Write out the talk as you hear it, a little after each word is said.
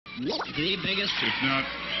The biggest? If not,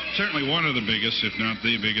 certainly one of the biggest, if not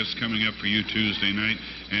the biggest, coming up for you Tuesday night,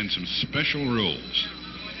 and some special rules.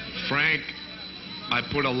 Frank, I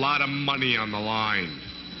put a lot of money on the line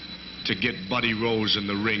to get Buddy Rose in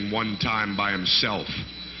the ring one time by himself.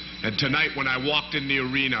 And tonight when I walked in the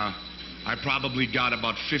arena, I probably got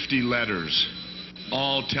about 50 letters,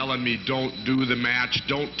 all telling me don't do the match,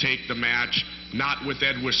 don't take the match, not with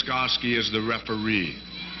Ed Wiskoski as the referee.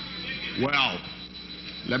 Well,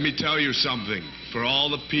 let me tell you something. For all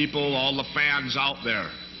the people, all the fans out there,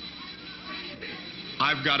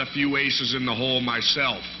 I've got a few aces in the hole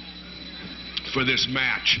myself for this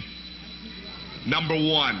match. Number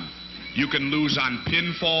one, you can lose on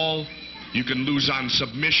pinfall, you can lose on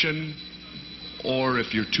submission, or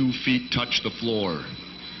if your 2 feet touch the floor.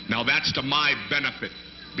 Now that's to my benefit,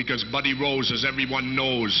 because Buddy Rose, as everyone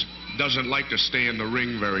knows, doesn't like to stay in the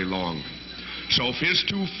ring very long. So if his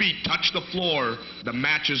 2 feet touch the floor, the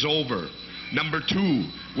match is over. Number two,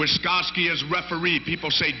 Wiskoski as referee. People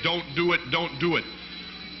say, don't do it, don't do it.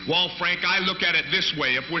 Well, Frank, I look at it this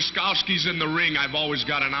way. If Wiskoski's in the ring, I've always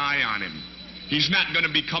got an eye on him. He's not going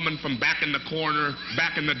to be coming from back in the corner,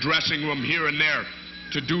 back in the dressing room, here and there,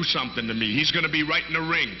 to do something to me. He's going to be right in the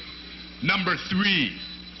ring. Number three,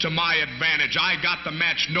 to my advantage, I got the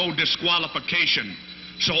match, no disqualification.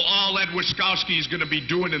 So all Ed Wiskoski is going to be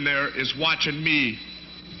doing in there is watching me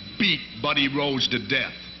beat Buddy Rose to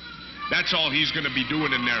death. That's all he's going to be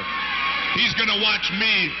doing in there. He's going to watch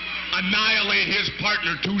me annihilate his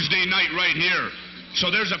partner Tuesday night right here.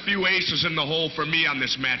 So there's a few aces in the hole for me on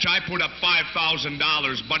this match. I put up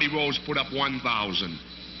 $5,000. Buddy Rose put up $1,000.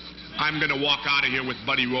 I'm going to walk out of here with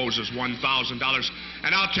Buddy Rose's $1,000.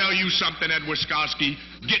 And I'll tell you something, Ed Wiskoski.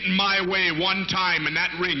 Get in my way one time in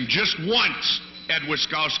that ring, just once, Ed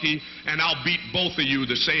Wiskoski, and I'll beat both of you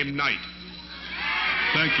the same night.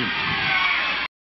 Thank you.